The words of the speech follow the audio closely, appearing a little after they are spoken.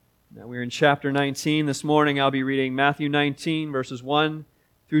Now we're in chapter 19 this morning. I'll be reading Matthew 19, verses 1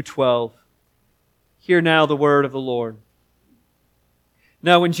 through 12. Hear now the word of the Lord.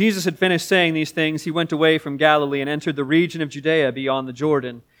 Now when Jesus had finished saying these things, he went away from Galilee and entered the region of Judea beyond the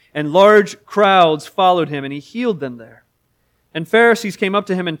Jordan. And large crowds followed him, and he healed them there. And Pharisees came up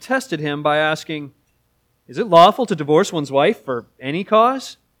to him and tested him by asking, "Is it lawful to divorce one's wife for any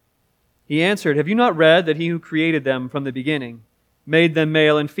cause?" He answered, "Have you not read that he who created them from the beginning made them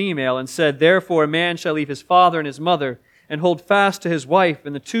male and female, and said, 'Therefore a man shall leave his father and his mother, and hold fast to his wife,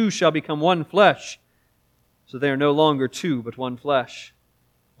 and the two shall become one flesh'? So they are no longer two, but one flesh.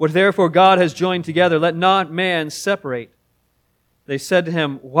 What therefore God has joined together, let not man separate." They said to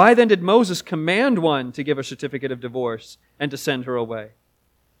him, "Why then did Moses command one to give a certificate of divorce and to send her away?"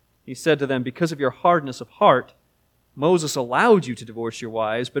 He said to them, "Because of your hardness of heart, Moses allowed you to divorce your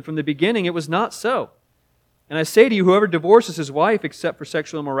wives, but from the beginning it was not so. And I say to you, whoever divorces his wife except for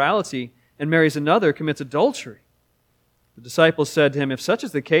sexual immorality and marries another commits adultery." The disciples said to him, "If such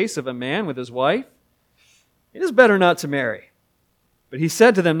is the case of a man with his wife, it is better not to marry." But he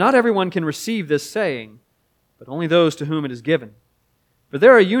said to them, "Not everyone can receive this saying, but only those to whom it is given. For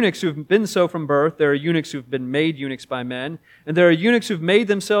there are eunuchs who have been so from birth, there are eunuchs who have been made eunuchs by men, and there are eunuchs who have made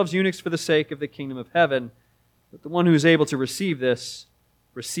themselves eunuchs for the sake of the kingdom of heaven. But the one who is able to receive this,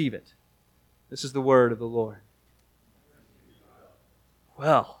 receive it." This is the word of the Lord.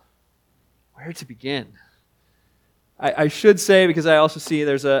 Well, where to begin? I should say, because I also see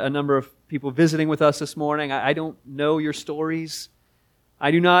there's a number of people visiting with us this morning, I don't know your stories.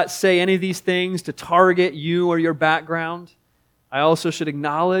 I do not say any of these things to target you or your background. I also should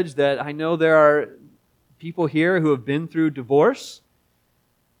acknowledge that I know there are people here who have been through divorce.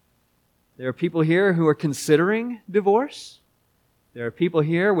 There are people here who are considering divorce. There are people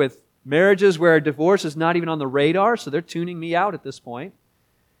here with marriages where divorce is not even on the radar, so they're tuning me out at this point.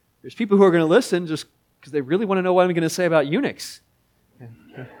 There's people who are going to listen just because they really want to know what I'm going to say about eunuchs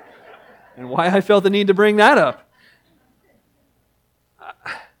and why I felt the need to bring that up.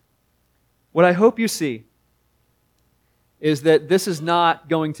 What I hope you see is that this is not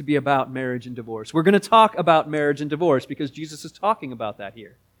going to be about marriage and divorce. We're going to talk about marriage and divorce because Jesus is talking about that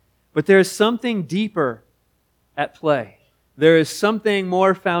here. But there is something deeper at play. There is something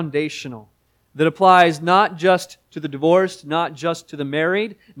more foundational that applies not just to the divorced, not just to the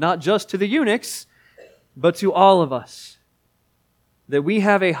married, not just to the eunuchs, but to all of us. That we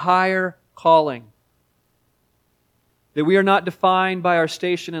have a higher calling. That we are not defined by our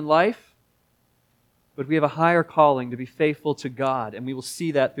station in life, but we have a higher calling to be faithful to God. And we will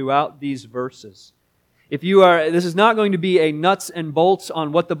see that throughout these verses. This is not going to be a nuts and bolts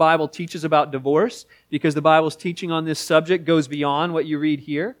on what the Bible teaches about divorce, because the Bible's teaching on this subject goes beyond what you read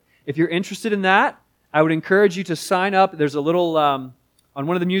here. If you're interested in that, I would encourage you to sign up. There's a little, on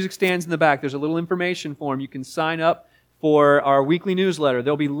one of the music stands in the back, there's a little information form. You can sign up for our weekly newsletter.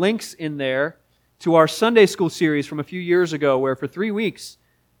 There'll be links in there to our Sunday school series from a few years ago, where for 3 weeks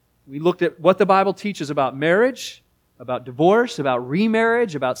we looked at what the Bible teaches about marriage, about divorce, about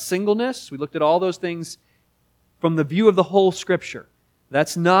remarriage, about singleness. We looked at all those things from the view of the whole Scripture.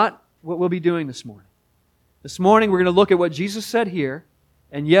 That's not what we'll be doing this morning. This morning we're going to look at what Jesus said here,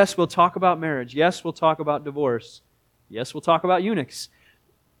 and yes, we'll talk about marriage. Yes, we'll talk about divorce. Yes, we'll talk about eunuchs.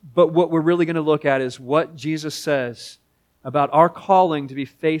 But what we're really going to look at is what Jesus says about our calling to be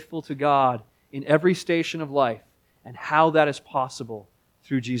faithful to God in every station of life and how that is possible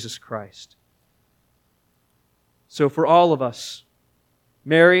through Jesus Christ. So for all of us,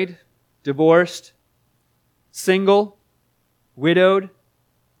 married, divorced, single, widowed,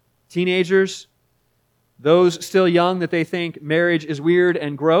 teenagers, those still young that they think marriage is weird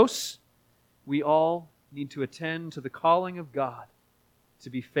and gross, we all need to attend to the calling of God to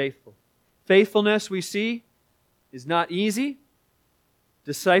be faithful. Faithfulness, we see, is not easy.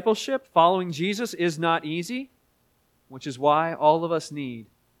 Discipleship, following Jesus, is not easy, which is why all of us need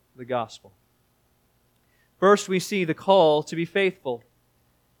the gospel. First, we see the call to be faithful.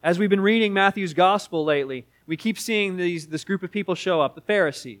 As we've been reading Matthew's gospel lately, we keep seeing this group of people show up, the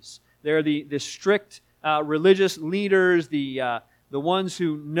Pharisees. They're the strict religious leaders, the ones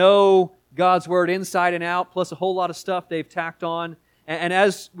who know God's Word inside and out, plus a whole lot of stuff they've tacked on. And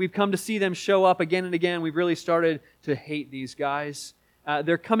as we've come to see them show up again and again, we've really started to hate these guys.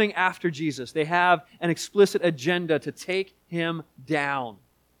 They're coming after Jesus. They have an explicit agenda to take Him down.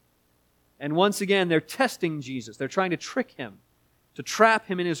 And once again, they're testing Jesus. They're trying to trick Him, to trap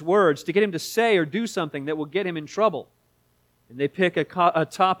Him in His words, to get Him to say or do something that will get Him in trouble. And they pick a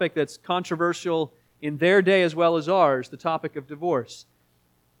topic that's controversial in their day as well as ours, the topic of divorce.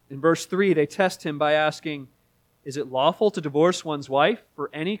 In verse 3, they test Him by asking, Is it lawful to divorce one's wife for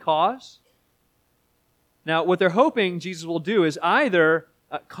any cause? Now, what they're hoping Jesus will do is either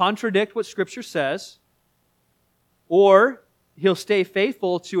contradict what Scripture says, or he'll stay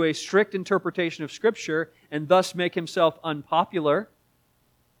faithful to a strict interpretation of Scripture and thus make himself unpopular,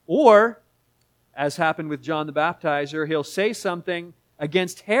 or, as happened with John the Baptizer, he'll say something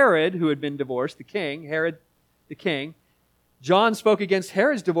against Herod, who had been divorced, the king, Herod the king. John spoke against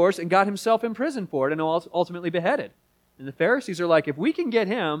Herod's divorce and got himself imprisoned for it and ultimately beheaded. And the Pharisees are like, if we can get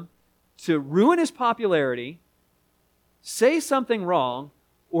him to ruin his popularity, say something wrong,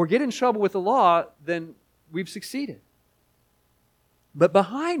 or get in trouble with the law, then we've succeeded. But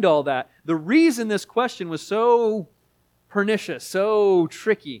behind all that, the reason this question was so pernicious, so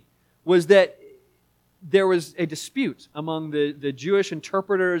tricky, was that there was a dispute among the Jewish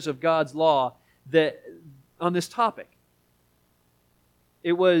interpreters of God's law that on this topic.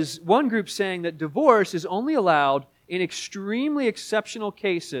 It was one group saying that divorce is only allowed in extremely exceptional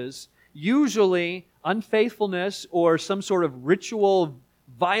cases, usually unfaithfulness or some sort of ritual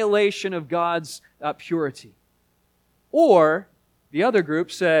violation of God's purity. Or the other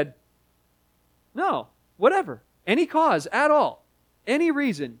group said, no, whatever, any cause at all, any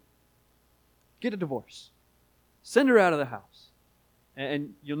reason, get a divorce. Send her out of the house.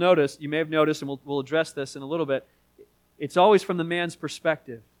 And you'll notice, you may have noticed, and we'll address this in a little bit, it's always from the man's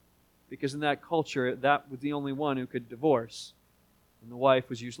perspective, because in that culture, that was the only one who could divorce, and the wife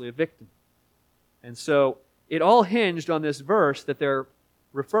was usually a victim. And so it all hinged on this verse that they're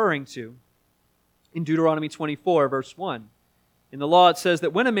referring to in Deuteronomy 24, verse 1. In the law it says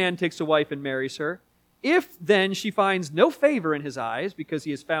that when a man takes a wife and marries her, if then she finds no favor in his eyes because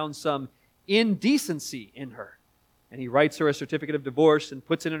he has found some indecency in her, and he writes her a certificate of divorce and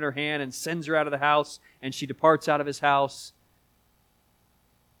puts it in her hand and sends her out of the house, and she departs out of his house.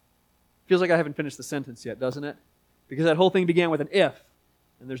 Feels like I haven't finished the sentence yet, doesn't it? Because that whole thing began with an if,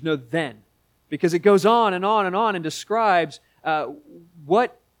 and there's no then. Because it goes on and on and on and describes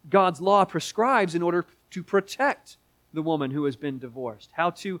what God's law prescribes in order to protect the woman who has been divorced, how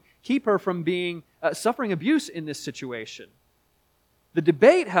to keep her from being suffering abuse in this situation. The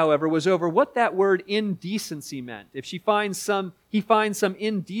debate, however, was over what that word indecency meant. If he finds some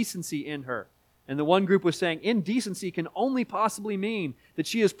indecency in her. And the one group was saying indecency can only possibly mean that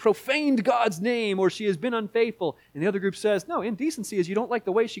she has profaned God's name or she has been unfaithful. And the other group says, no, indecency is you don't like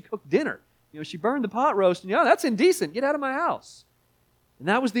the way she cooked dinner. She burned the pot roast, and that's indecent. Get out of my house. And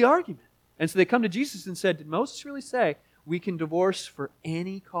that was the argument. And so they come to Jesus and said, did Moses really say we can divorce for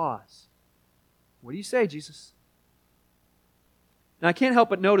any cause? What do you say, Jesus? Now, I can't help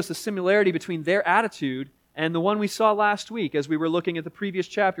but notice the similarity between their attitude and the one we saw last week as we were looking at the previous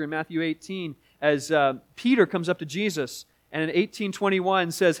chapter in Matthew 18, as Peter comes up to Jesus and in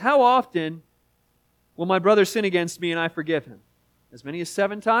 18:21 says, how often will my brother sin against me and I forgive him? As many as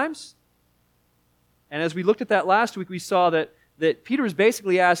 7 times? And as we looked at that last week, we saw that Peter is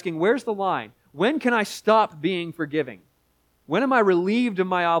basically asking, where's the line? When can I stop being forgiving? When am I relieved of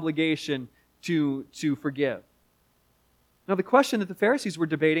my obligation to forgive? Now, the question that the Pharisees were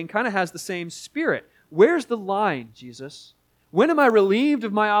debating kind of has the same spirit. Where's the line, Jesus? When am I relieved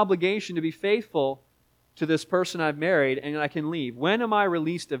of my obligation to be faithful to this person I've married and I can leave? When am I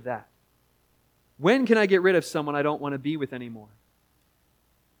released of that? When can I get rid of someone I don't want to be with anymore?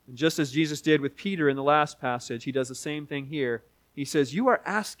 And just as Jesus did with Peter in the last passage, he does the same thing here. He says, you are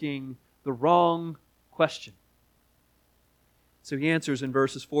asking the wrong question. So he answers in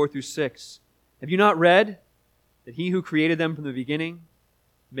verses 4 through 6. Have you not read that he who created them from the beginning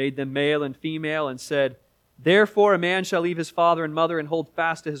made them male and female and said, therefore a man shall leave his father and mother and hold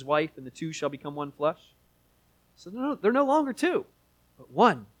fast to his wife, and the two shall become one flesh? So they're no longer two, but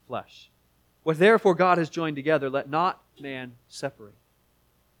one flesh. What therefore God has joined together, let not man separate.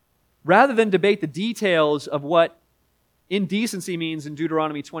 Rather than debate the details of what indecency means in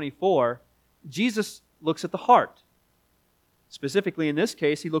Deuteronomy 24, Jesus looks at the heart. Specifically in this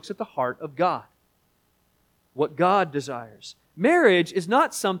case, he looks at the heart of God. What God desires. Marriage is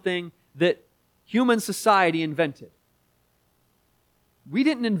not something that human society invented. We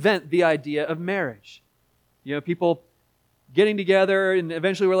didn't invent the idea of marriage. People getting together and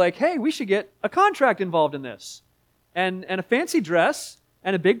eventually we're like, hey, we should get a contract involved in this. And a fancy dress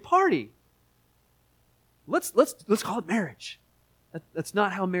and a big party. Let's call it marriage. That's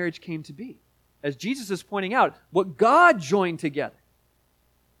not how marriage came to be. As Jesus is pointing out, what God joined together.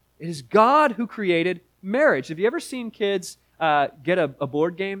 It is God who created marriage. Have you ever seen kids get a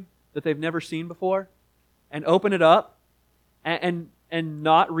board game that they've never seen before and open it up and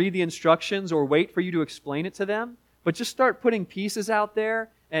not read the instructions or wait for you to explain it to them, but just start putting pieces out there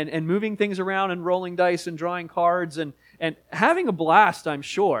and moving things around and rolling dice and drawing cards and having a blast, I'm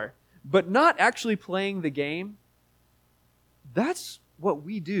sure, but not actually playing the game. That's what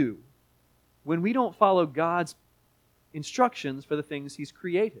we do when we don't follow God's instructions for the things He's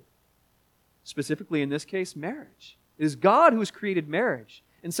created. Specifically, in this case, marriage. It is God who has created marriage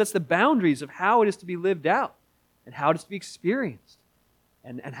and sets the boundaries of how it is to be lived out and how it is to be experienced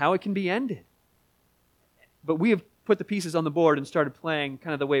and how it can be ended. But we have put the pieces on the board and started playing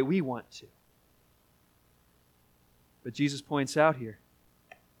kind of the way we want to. But Jesus points out here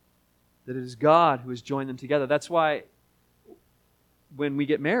that it is God who has joined them together. That's why when we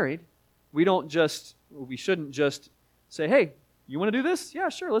get married, we shouldn't just say, hey, you want to do this? Yeah,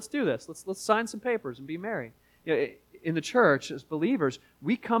 sure, let's do this. Let's sign some papers and be married. You know, in the church, as believers,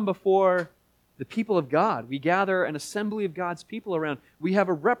 we come before the people of God. We gather an assembly of God's people around. We have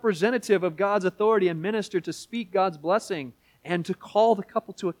a representative of God's authority and minister to speak God's blessing and to call the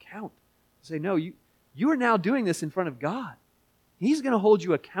couple to account. Say, no, you are now doing this in front of God. He's going to hold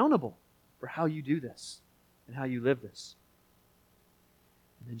you accountable for how you do this and how you live this.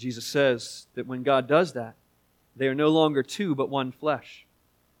 And then Jesus says that when God does that, they are no longer two, but one flesh.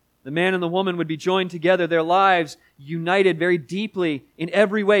 The man and the woman would be joined together, their lives united very deeply in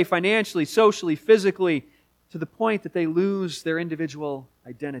every way, financially, socially, physically, to the point that they lose their individual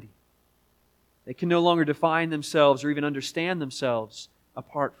identity. They can no longer define themselves or even understand themselves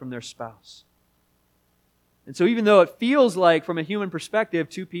apart from their spouse. And so even though it feels like, from a human perspective,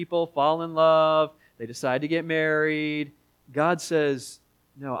 two people fall in love, they decide to get married, God says,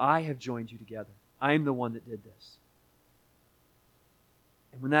 no, I have joined you together. I'm the one that did this.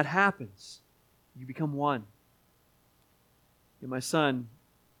 And when that happens, you become one. And my son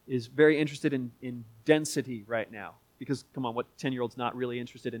is very interested in density right now. Because, come on, what 10-year-old's not really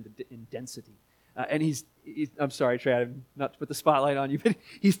interested in density? And he's, I'm sorry, Trey, not to put the spotlight on you, but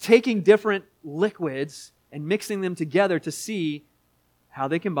he's taking different liquids and mixing them together to see how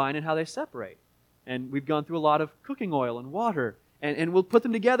they combine and how they separate. And we've gone through a lot of cooking oil and water. And we'll put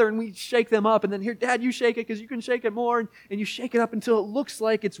them together and we shake them up. And then here, Dad, you shake it because you can shake it more. And you shake it up until it looks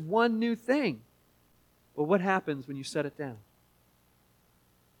like it's one new thing. But what happens when you set it down?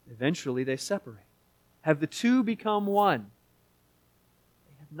 Eventually they separate. Have the two become one?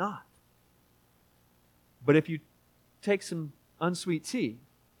 They have not. But if you take some unsweet tea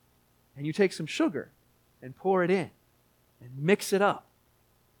and you take some sugar and pour it in and mix it up,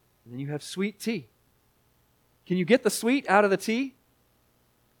 and then you have sweet tea. Can you get the sweet out of the tea?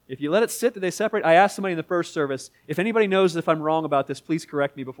 If you let it sit, do they separate? I asked somebody in the first service, if anybody knows if I'm wrong about this, please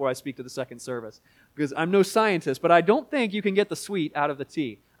correct me before I speak to the second service. Because I'm no scientist, but I don't think you can get the sweet out of the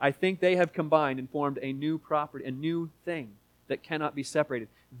tea. I think they have combined and formed a new property, a new thing that cannot be separated.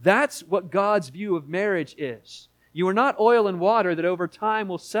 That's what God's view of marriage is. You are not oil and water that over time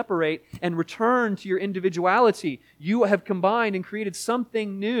will separate and return to your individuality. You have combined and created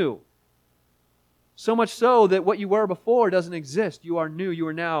something new. So much so that what you were before doesn't exist. You are new. You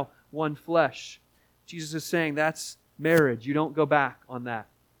are now one flesh. Jesus is saying that's marriage. You don't go back on that.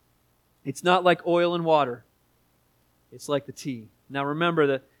 It's not like oil and water. It's like the tea. Now remember,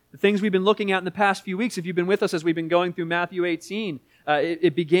 the things we've been looking at in the past few weeks, if you've been with us as we've been going through Matthew 18,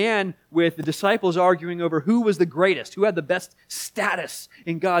 it began with the disciples arguing over who was the greatest, who had the best status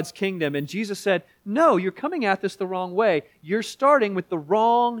in God's kingdom. And Jesus said, no, you're coming at this the wrong way. You're starting with the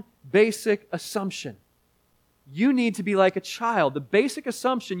wrong basic assumption. You need to be like a child. The basic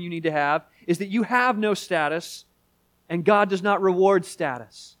assumption you need to have is that you have no status and God does not reward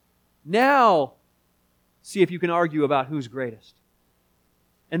status. Now, see if you can argue about who's greatest.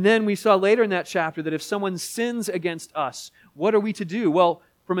 And then we saw later in that chapter that if someone sins against us, what are we to do? Well,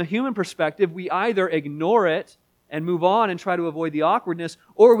 from a human perspective, we either ignore it and move on and try to avoid the awkwardness,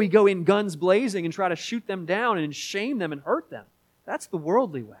 or we go in guns blazing and try to shoot them down and shame them and hurt them. That's the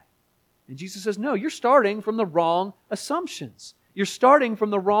worldly way. And Jesus says, no, you're starting from the wrong assumptions. You're starting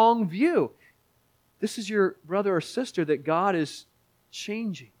from the wrong view. This is your brother or sister that God is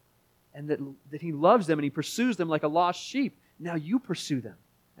changing and that He loves them and He pursues them like a lost sheep. Now you pursue them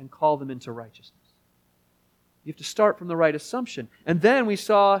and call them into righteousness. You have to start from the right assumption. And then we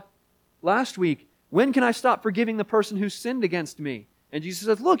saw last week, when can I stop forgiving the person who sinned against me? And Jesus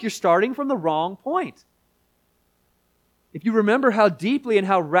says, look, you're starting from the wrong point. If you remember how deeply and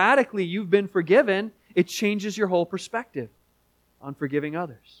how radically you've been forgiven, it changes your whole perspective on forgiving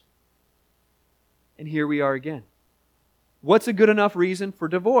others. And here we are again. What's a good enough reason for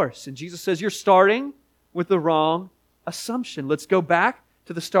divorce? And Jesus says, you're starting with the wrong assumption. Let's go back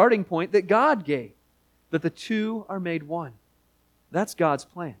to the starting point that God gave, that the two are made one. That's God's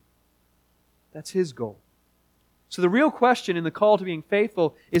plan. That's His goal. So the real question in the call to being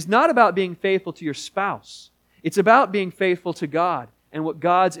faithful is not about being faithful to your spouse. It's about being faithful to God and what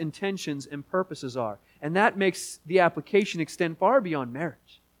God's intentions and purposes are. And that makes the application extend far beyond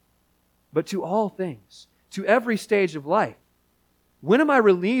marriage, but to all things, to every stage of life. When am I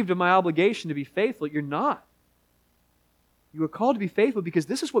relieved of my obligation to be faithful? You're not. You are called to be faithful because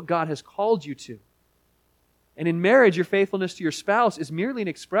this is what God has called you to. And in marriage, your faithfulness to your spouse is merely an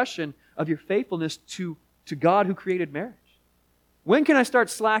expression of your faithfulness to God who created marriage. When can I start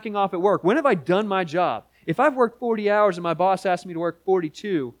slacking off at work? When have I done my job? If I've worked 40 hours and my boss asks me to work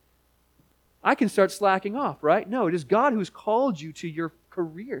 42, I can start slacking off, right? No, it is God who's called you to your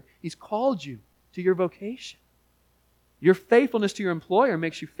career. He's called you to your vocation. Your faithfulness to your employer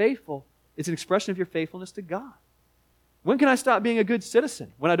makes you faithful. It's an expression of your faithfulness to God. When can I stop being a good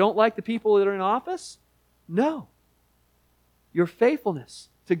citizen? When I don't like the people that are in office? No. Your faithfulness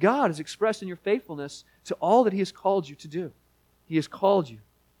to God is expressed in your faithfulness to all that He has called you to do. He has called you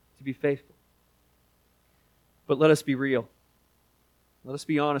to be faithful. But let us be real. Let us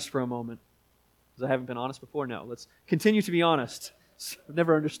be honest for a moment. Because I haven't been honest before? No. Let's continue to be honest. I've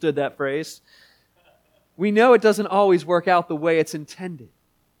never understood that phrase. We know it doesn't always work out the way it's intended.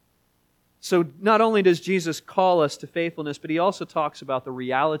 So not only does Jesus call us to faithfulness, but He also talks about the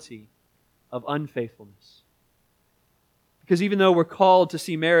reality of unfaithfulness. Because even though we're called to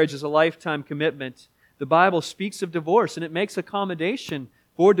see marriage as a lifetime commitment, the Bible speaks of divorce, and it makes accommodation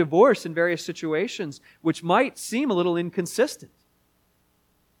for divorce in various situations, which might seem a little inconsistent.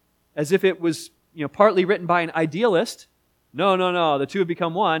 As if it was, partly written by an idealist. No, the two have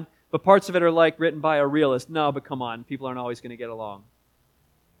become one. But parts of it are like written by a realist. No, but come on, people aren't always going to get along.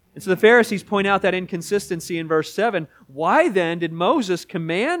 And so the Pharisees point out that inconsistency in verse 7. Why then did Moses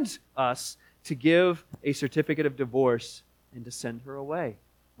command us to give a certificate of divorce and to send her away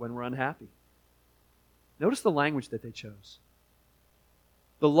when we're unhappy? Notice the language that they chose.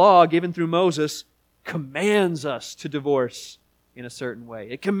 The law given through Moses commands us to divorce in a certain way.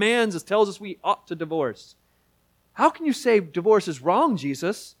 It commands us, tells us we ought to divorce. How can you say divorce is wrong,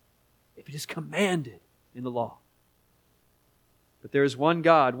 Jesus, if it is commanded in the law? But there is one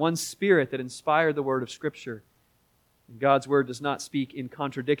God, one Spirit that inspired the word of Scripture. And God's word does not speak in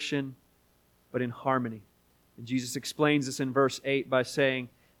contradiction, but in harmony. And Jesus explains this in verse 8 by saying,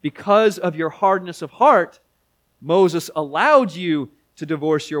 because of your hardness of heart, Moses allowed you to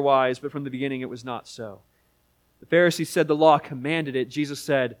divorce your wives, but from the beginning it was not so. The Pharisees said the law commanded it. Jesus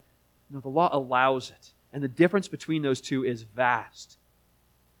said, no, the law allows it. And the difference between those two is vast.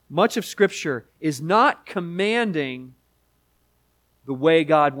 Much of Scripture is not commanding the way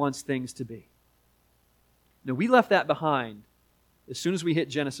God wants things to be. Now, we left that behind as soon as we hit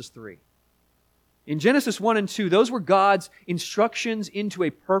Genesis 3. In Genesis 1 and 2, those were God's instructions into a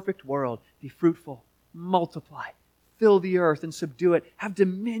perfect world. Be fruitful, multiply, fill the earth and subdue it, have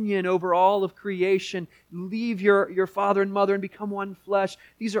dominion over all of creation, leave your father and mother and become one flesh.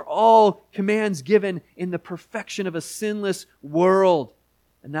 These are all commands given in the perfection of a sinless world.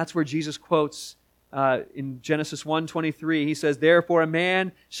 And that's where Jesus quotes in Genesis 1:23. He says, therefore a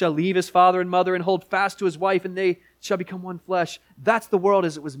man shall leave his father and mother and hold fast to his wife, and they shall become one flesh. That's the world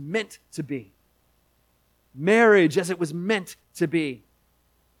as it was meant to be. Marriage as it was meant to be.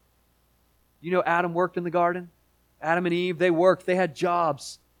 You know, Adam worked in the garden. Adam and Eve, they worked. They had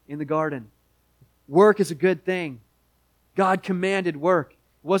jobs in the garden. Work is a good thing. God commanded work.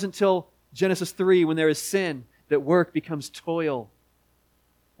 It wasn't until Genesis 3, when there is sin, that work becomes toil,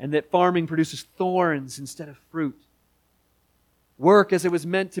 and that farming produces thorns instead of fruit. Work as it was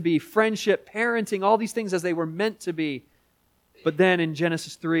meant to be. Friendship, parenting, all these things as they were meant to be. But then in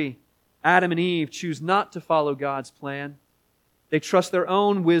Genesis 3, Adam and Eve choose not to follow God's plan. They trust their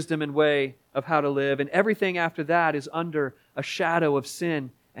own wisdom and way of how to live, and everything after that is under a shadow of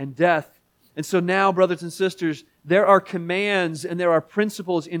sin and death. And so now, brothers and sisters, there are commands and there are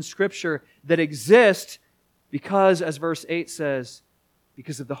principles in Scripture that exist because, as verse 8 says,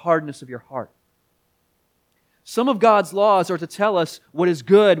 because of the hardness of your heart. Some of God's laws are to tell us what is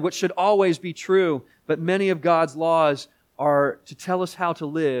good, what should always be true, but many of God's laws are to tell us how to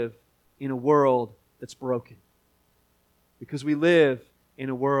live in a world that's broken. Because we live in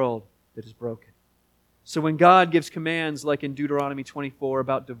a world that is broken. So when God gives commands like in Deuteronomy 24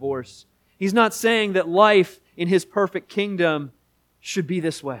 about divorce, He's not saying that life in His perfect kingdom should be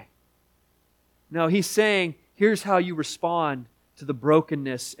this way. No, He's saying, here's how you respond to the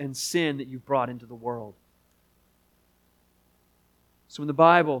brokenness and sin that you've brought into the world. So when the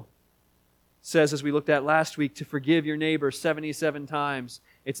Bible says, as we looked at last week, to forgive your neighbor 77 times,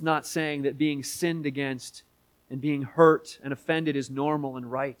 it's not saying that being sinned against and being hurt and offended is normal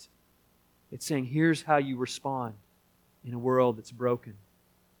and right. It's saying, here's how you respond in a world that's broken.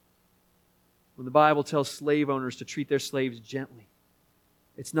 When the Bible tells slave owners to treat their slaves gently,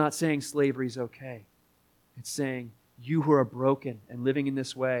 it's not saying slavery is okay. It's saying, you who are broken and living in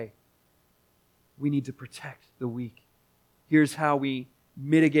this way, we need to protect the weak. Here's how we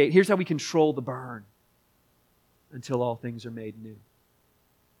mitigate, here's how we control the burn until all things are made new.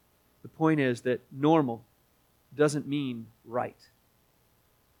 The point is that normal doesn't mean right.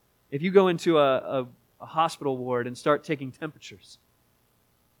 If you go into a hospital ward and start taking temperatures,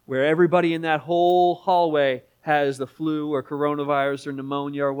 where everybody in that whole hallway has the flu or coronavirus or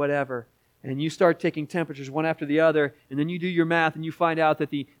pneumonia or whatever, and you start taking temperatures one after the other, and then you do your math and you find out that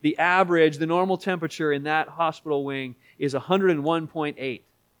the average, the normal temperature in that hospital wing is 101.8.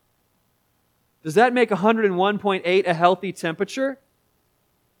 Does that make 101.8 a healthy temperature?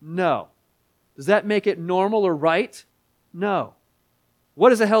 No. Does that make it normal or right? No.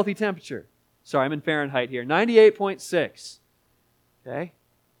 What is a healthy temperature? Sorry, I'm in Fahrenheit here. 98.6. Okay?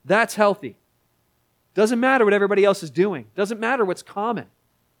 That's healthy. Doesn't matter what everybody else is doing. Doesn't matter what's common.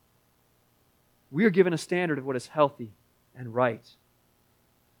 We are given a standard of what is healthy and right.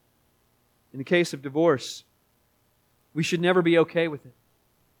 In the case of divorce, we should never be okay with it.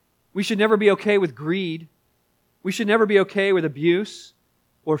 We should never be okay with greed. We should never be okay with abuse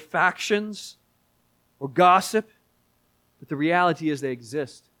or factions or gossip. But the reality is they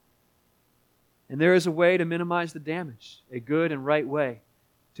exist. And there is a way to minimize the damage, a good and right way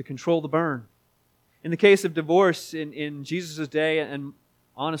to control the burn. In the case of divorce in Jesus' day, and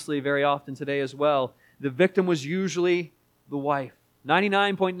honestly very often today as well, the victim was usually the wife.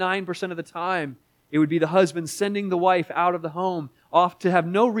 99.9% of the time, it would be the husband sending the wife out of the home, off to have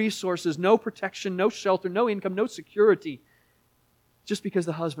no resources, no protection, no shelter, no income, no security, just because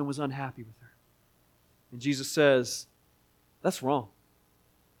the husband was unhappy with her. And Jesus says, that's wrong.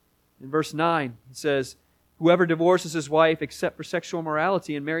 In verse 9, he says, whoever divorces his wife except for sexual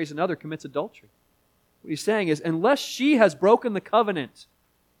immorality and marries another commits adultery. What he's saying is, unless she has broken the covenant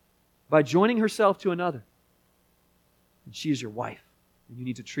by joining herself to another, then she is your wife, and you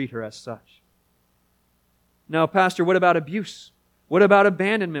need to treat her as such. Now, Pastor, what about abuse? What about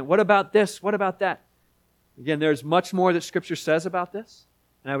abandonment? What about this? What about that? Again, there's much more that Scripture says about this,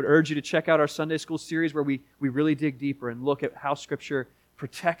 and I would urge you to check out our Sunday school series where we really dig deeper and look at how Scripture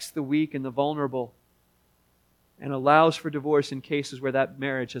protects the weak and the vulnerable and allows for divorce in cases where that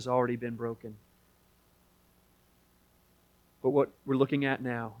marriage has already been broken. But what we're looking at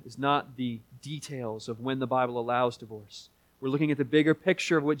now is not the details of when the Bible allows divorce. We're looking at the bigger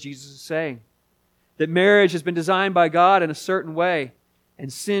picture of what Jesus is saying. That marriage has been designed by God in a certain way,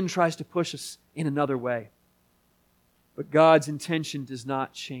 and sin tries to push us in another way. But God's intention does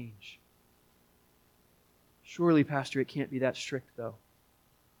not change. Surely, Pastor, it can't be that strict, though.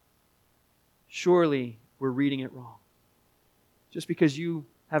 Surely we're reading it wrong. Just because you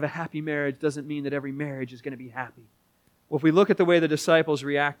have a happy marriage doesn't mean that every marriage is going to be happy. Well, if we look at the way the disciples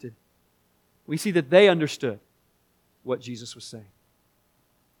reacted, we see that they understood what Jesus was saying.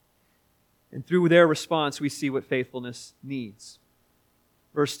 And through their response, we see what faithfulness needs.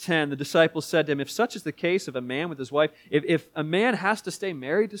 Verse 10, the disciples said to him, if such is the case of a man with his wife, if a man has to stay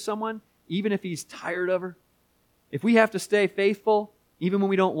married to someone, even if he's tired of her, if we have to stay faithful, even when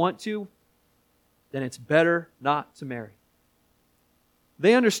we don't want to, then it's better not to marry.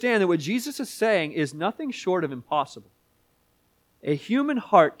 They understand that what Jesus is saying is nothing short of impossible. A human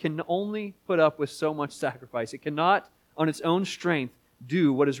heart can only put up with so much sacrifice. It cannot, on its own strength,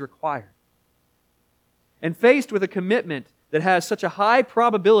 do what is required. And faced with a commitment that has such a high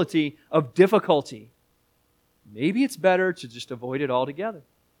probability of difficulty, maybe it's better to just avoid it altogether.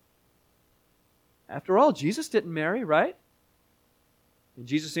 After all, Jesus didn't marry, right? And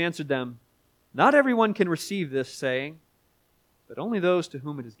Jesus answered them, not everyone can receive this saying, but only those to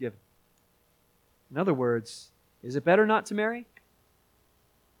whom it is given. In other words, is it better not to marry?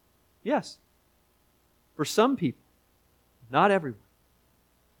 Yes. For some people, not everyone.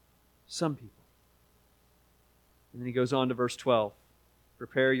 Some people. And then he goes on to verse 12.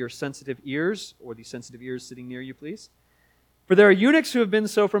 Prepare your sensitive ears, or the sensitive ears sitting near you, please. For there are eunuchs who have been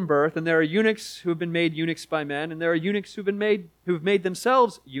so from birth, and there are eunuchs who have been made eunuchs by men, and there are eunuchs who have made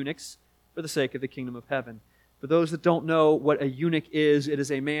themselves eunuchs for the sake of the kingdom of heaven. For those that don't know what a eunuch is, it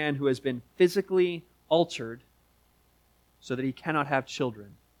is a man who has been physically altered so that he cannot have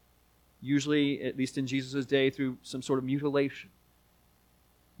children. Usually, at least in Jesus' day, through some sort of mutilation.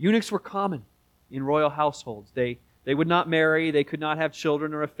 Eunuchs were common in royal households. They would not marry, they could not have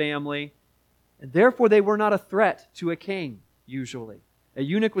children or a family, and therefore they were not a threat to a king, usually. A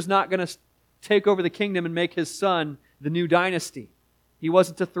eunuch was not going to take over the kingdom and make his son the new dynasty. He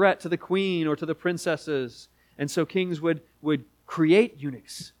wasn't a threat to the queen or to the princesses. And so kings would create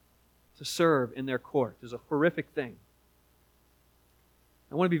eunuchs to serve in their court. It was a horrific thing.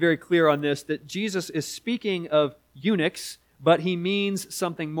 I want to be very clear on this, that Jesus is speaking of eunuchs, but he means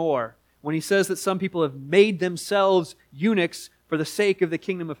something more. When he says that some people have made themselves eunuchs for the sake of the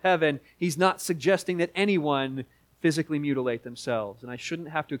kingdom of heaven, he's not suggesting that anyone physically mutilate themselves. And I shouldn't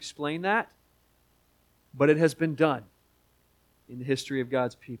have to explain that, but it has been done in the history of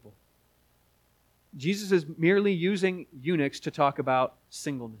God's people. Jesus is merely using eunuchs to talk about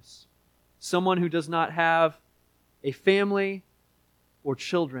singleness. Someone who does not have a family or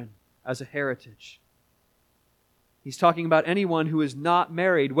children as a heritage. He's talking about anyone who is not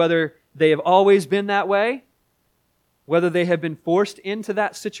married, whether they have always been that way, whether they have been forced into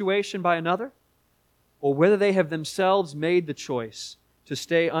that situation by another, or whether they have themselves made the choice to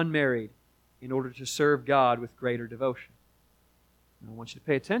stay unmarried in order to serve God with greater devotion. And I want you to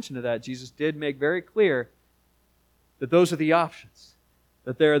pay attention to that. Jesus did make very clear that those are the options.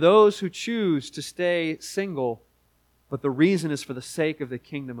 That there are those who choose to stay single, but the reason is for the sake of the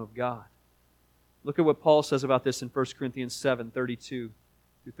kingdom of God. Look at what Paul says about this in 1 Corinthians 7, 32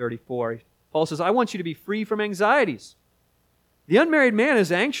 through 34. Paul says, I want you to be free from anxieties. The unmarried man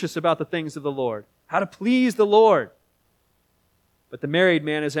is anxious about the things of the Lord, how to please the Lord. But the married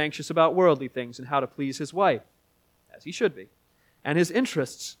man is anxious about worldly things and how to please his wife, as he should be. And his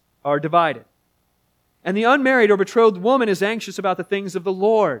interests are divided. And the unmarried or betrothed woman is anxious about the things of the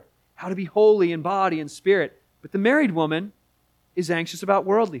Lord, how to be holy in body and spirit. But the married woman is anxious about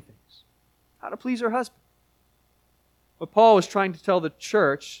worldly things, how to please her husband. What Paul was trying to tell the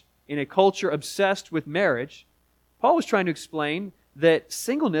church in a culture obsessed with marriage, Paul was trying to explain that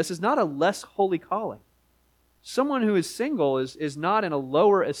singleness is not a less holy calling. Someone who is single is not in a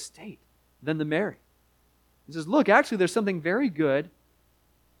lower estate than the married. He says, look, actually there's something very good,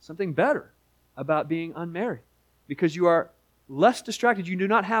 something better about being unmarried, because you are less distracted. You do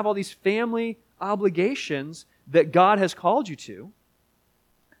not have all these family obligations that God has called you to.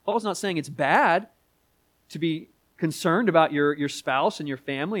 Paul's not saying it's bad to be concerned about your spouse and your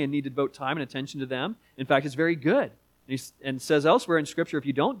family and need to devote time and attention to them. In fact, it's very good. And says elsewhere in Scripture, if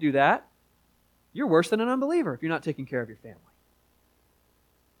you don't do that, you're worse than an unbeliever if you're not taking care of your family.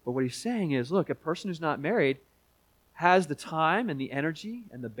 But what he's saying is, look, a person who's not married has the time and the energy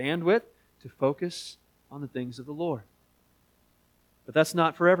and the bandwidth to focus on the things of the Lord. But that's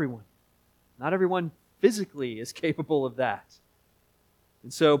not for everyone. Not everyone physically is capable of that.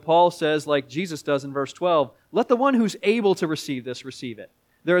 And so Paul says, like Jesus does in verse 12, let the one who's able to receive this receive it.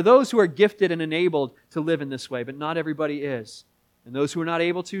 There are those who are gifted and enabled to live in this way, but not everybody is. And those who are not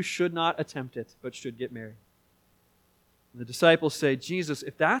able to should not attempt it, but should get married. And the disciples say, Jesus,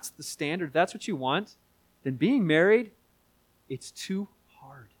 if that's the standard, if that's what you want, then being married, it's too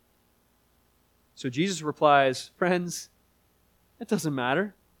hard. So Jesus replies, friends, it doesn't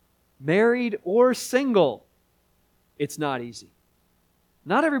matter. Married or single, it's not easy.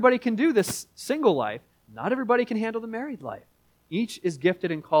 Not everybody can do this single life. Not everybody can handle the married life. Each is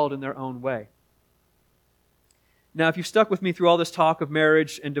gifted and called in their own way. Now, if you've stuck with me through all this talk of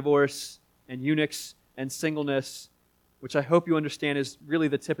marriage and divorce and eunuchs and singleness, which I hope you understand is really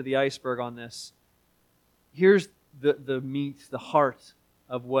the tip of the iceberg on this, here's the meat, the heart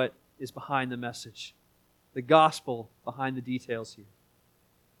of what is behind the message. The gospel behind the details here.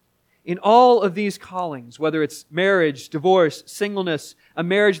 In all of these callings, whether it's marriage, divorce, singleness, a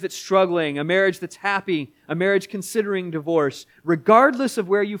marriage that's struggling, a marriage that's happy, a marriage considering divorce, regardless of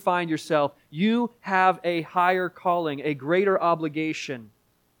where you find yourself, you have a higher calling, a greater obligation.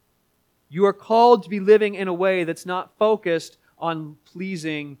 You are called to be living in a way that's not focused on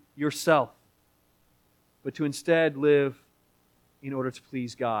pleasing yourself, but to instead live in order to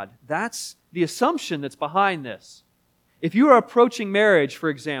please God. That's the assumption that's behind this. If you are approaching marriage, for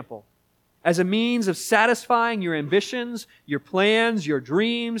example, as a means of satisfying your ambitions, your plans, your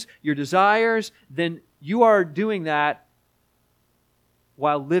dreams, your desires, then you are doing that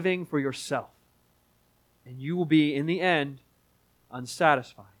while living for yourself. And you will be, in the end,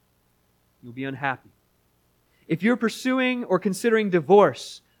 unsatisfied. You'll be unhappy. If you're pursuing or considering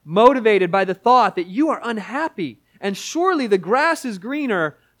divorce, motivated by the thought that you are unhappy and surely the grass is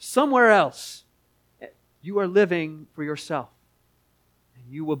greener somewhere else, you are living for yourself.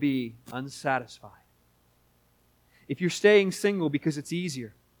 You will be unsatisfied. If you're staying single because it's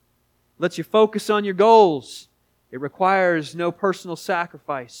easier, lets you focus on your goals, it requires no personal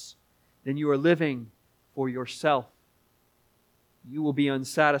sacrifice, then you are living for yourself. You will be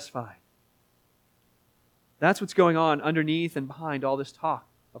unsatisfied. That's what's going on underneath and behind all this talk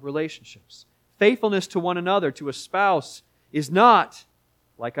of relationships. Faithfulness to one another, to a spouse, is not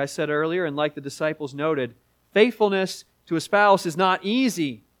Like I said earlier, and like the disciples noted, faithfulness to a spouse is not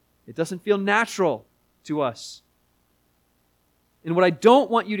easy. It doesn't feel natural to us. And what I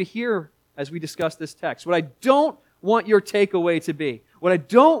don't want you to hear as we discuss this text, what I don't want your takeaway to be, what I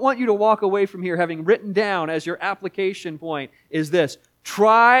don't want you to walk away from here having written down as your application point is this: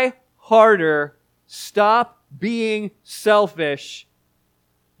 try harder, stop being selfish,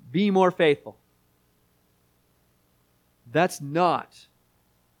 be more faithful. That's not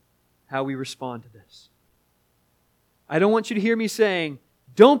how we respond to this. I don't want you to hear me saying,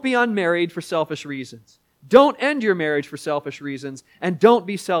 don't be unmarried for selfish reasons. Don't end your marriage for selfish reasons, and don't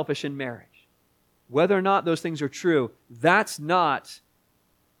be selfish in marriage. Whether or not those things are true, that's not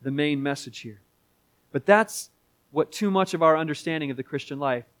the main message here. But that's what too much of our understanding of the Christian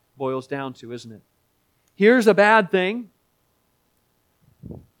life boils down to, isn't it? Here's a bad thing.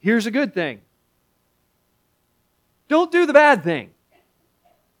 Here's a good thing. Don't do the bad thing.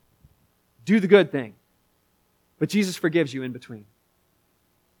 Do the good thing. But Jesus forgives you in between.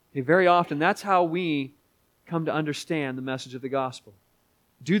 Okay, very often, that's how we come to understand the message of the gospel.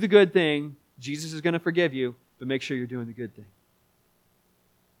 Do the good thing. Jesus is going to forgive you, but make sure you're doing the good thing.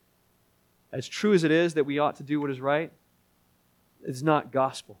 As true as it is that we ought to do what is right, it's not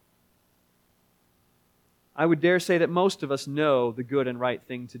gospel. I would dare say that most of us know the good and right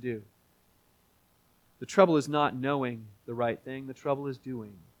thing to do. The trouble is not knowing the right thing. The trouble is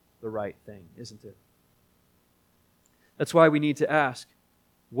doing the right thing, isn't it? That's why we need to ask,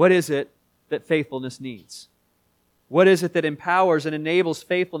 what is it that faithfulness needs? What is it that empowers and enables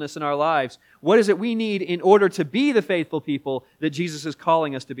faithfulness in our lives? What is it we need in order to be the faithful people that Jesus is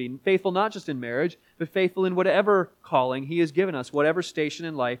calling us to be? Faithful not just in marriage, but faithful in whatever calling He has given us, whatever station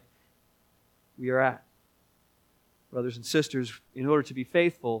in life we are at. Brothers and sisters, in order to be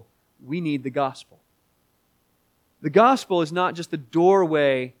faithful, we need the gospel. The gospel is not just the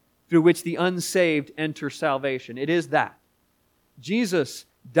doorway through which the unsaved enter salvation. It is that. Jesus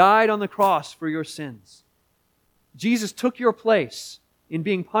died on the cross for your sins. Jesus took your place in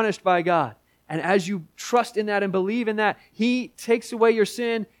being punished by God. And as you trust in that and believe in that, He takes away your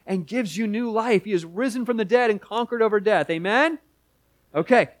sin and gives you new life. He has risen from the dead and conquered over death. Amen?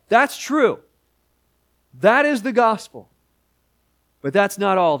 Okay, that's true. That is the gospel. But that's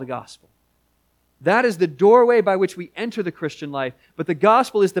not all the gospel. That is the doorway by which we enter the Christian life. But the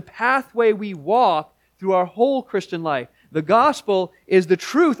gospel is the pathway we walk through our whole Christian life. The gospel is the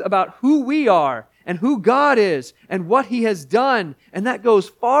truth about who we are and who God is and what He has done. And that goes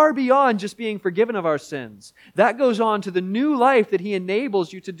far beyond just being forgiven of our sins. That goes on to the new life that He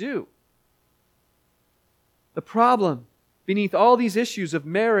enables you to do. The problem beneath all these issues of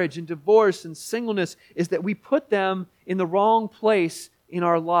marriage and divorce and singleness is that we put them in the wrong place in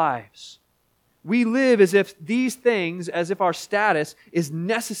our lives. We live as if these things, as if our status is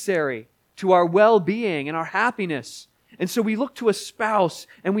necessary to our well-being and our happiness. And so we look to a spouse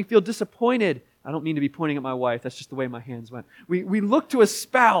and we feel disappointed. I don't mean to be pointing at my wife. That's just the way my hands went. We look to a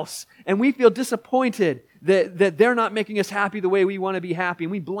spouse and we feel disappointed that they're not making us happy the way we want to be happy.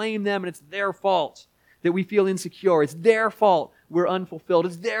 And we blame them and it's their fault that we feel insecure. It's their fault we're unfulfilled.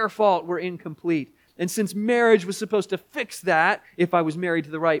 It's their fault we're incomplete. And since marriage was supposed to fix that, if I was married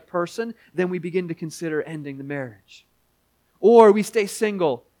to the right person, then we begin to consider ending the marriage. Or we stay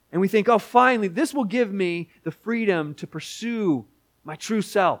single and we think, oh, finally, this will give me the freedom to pursue my true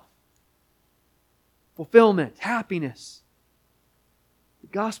self. Fulfillment, happiness. The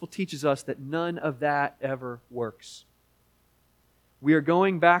gospel teaches us that none of that ever works. We are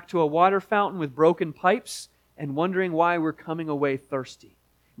going back to a water fountain with broken pipes and wondering why we're coming away thirsty.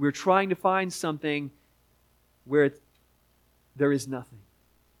 We're trying to find something where there is nothing.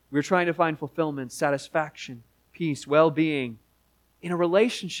 We're trying to find fulfillment, satisfaction, peace, well-being in a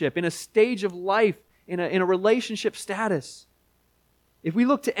relationship, in a stage of life, in a relationship status. If we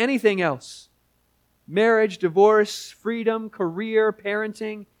look to anything else, marriage, divorce, freedom, career,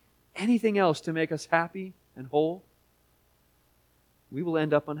 parenting, anything else to make us happy and whole, we will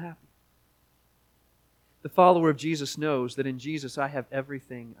end up unhappy. The follower of Jesus knows that in Jesus I have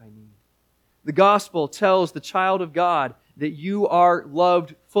everything I need. The gospel tells the child of God that you are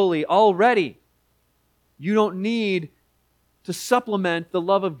loved fully already. You don't need to supplement the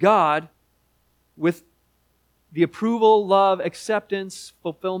love of God with the approval, love, acceptance,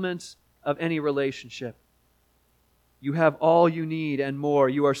 fulfillment of any relationship. You have all you need and more.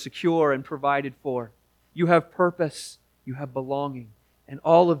 You are secure and provided for. You have purpose. You have belonging. And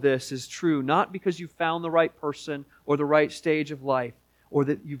all of this is true, not because you found the right person or the right stage of life or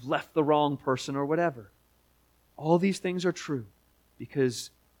that you've left the wrong person or whatever. All these things are true because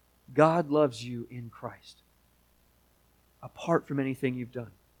God loves you in Christ. apart from anything you've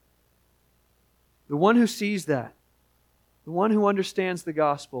done. The one who sees that, the one who understands the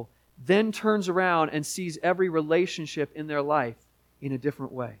gospel, then turns around and sees every relationship in their life in a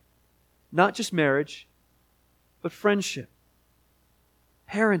different way. Not just marriage, but friendship,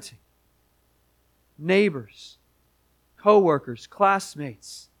 parenting, neighbors, co-workers,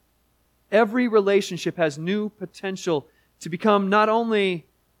 classmates. Every relationship has new potential to become not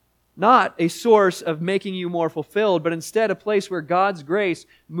a source of making you more fulfilled, but instead a place where God's grace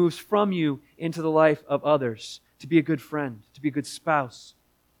moves from you into the life of others. To be a good friend, to be a good spouse,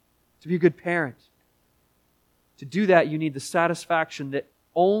 to be a good parent. To do that, you need the satisfaction that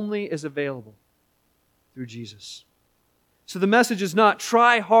only is available through Jesus. So the message is not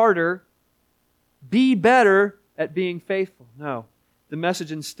try harder, be better at being faithful. No. The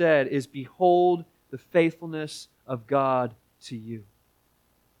message instead is behold the faithfulness of God to you.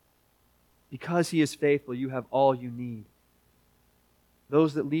 Because He is faithful, you have all you need.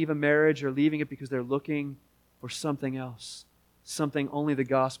 Those that leave a marriage are leaving it because they're looking for something else, something only the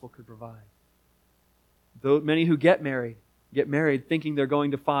gospel could provide. Though many who get married thinking they're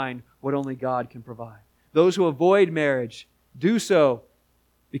going to find what only God can provide. Those who avoid marriage do so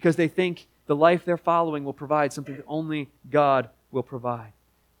because they think the life they're following will provide something that only God will provide.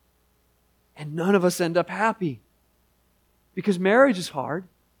 And none of us end up happy because marriage is hard.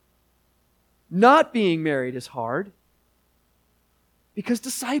 Not being married is hard because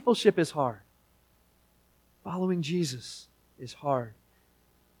discipleship is hard. Following Jesus is hard.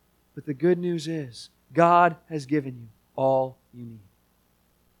 But the good news is God has given you all you need.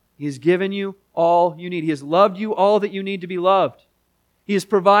 He has given you all you need. He has loved you all that you need to be loved. He has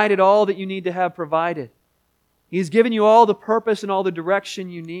provided all that you need to have provided. He has given you all the purpose and all the direction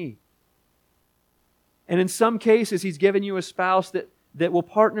you need. And in some cases, He's given you a spouse that will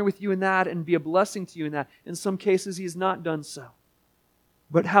partner with you in that and be a blessing to you in that. In some cases, He has not done so.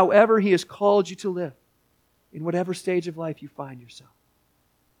 But however He has called you to live, in whatever stage of life you find yourself,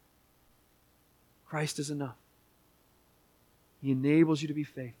 Christ is enough. He enables you to be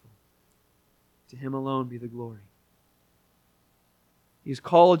faithful. To Him alone be the glory. He's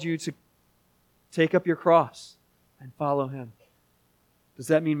called you to take up your cross and follow Him. Does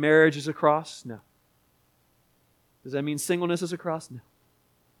that mean marriage is a cross? No. Does that mean singleness is a cross? No.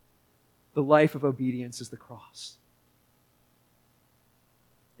 The life of obedience is the cross.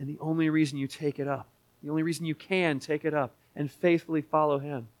 And the only reason you take it up, the only reason you can take it up and faithfully follow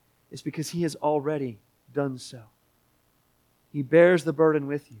Him is because He has already done so. He bears the burden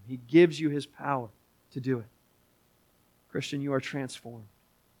with you. He gives you His power to do it. Christian, you are transformed.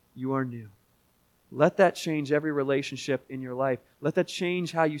 You are new. Let that change every relationship in your life. Let that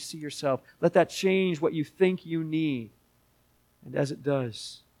change how you see yourself. Let that change what you think you need. And as it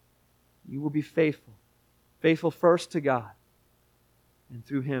does, you will be faithful. Faithful first to God. And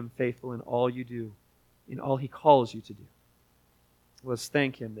through Him, faithful in all you do, in all He calls you to do. Let's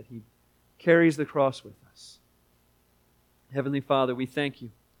thank Him that He carries the cross with us. Heavenly Father, we thank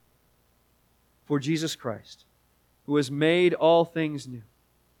You for Jesus Christ, who has made all things new.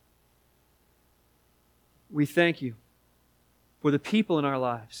 We thank You for the people in our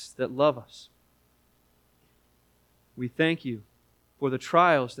lives that love us. We thank You for the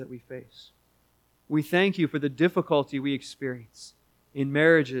trials that we face. We thank You for the difficulty we experience in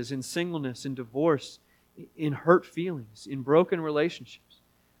marriages, in singleness, in divorce, in hurt feelings, in broken relationships.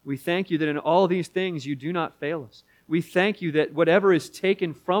 We thank You that in all these things You do not fail us. We thank You that whatever is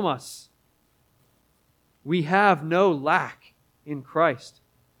taken from us, we have no lack in Christ.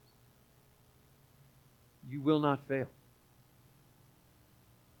 You will not fail.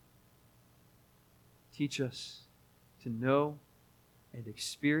 Teach us to know and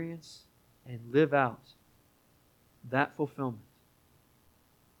experience and live out that fulfillment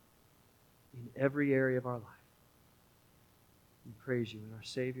in every area of our life. We praise You in our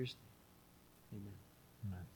Savior's name. Amen. Amen.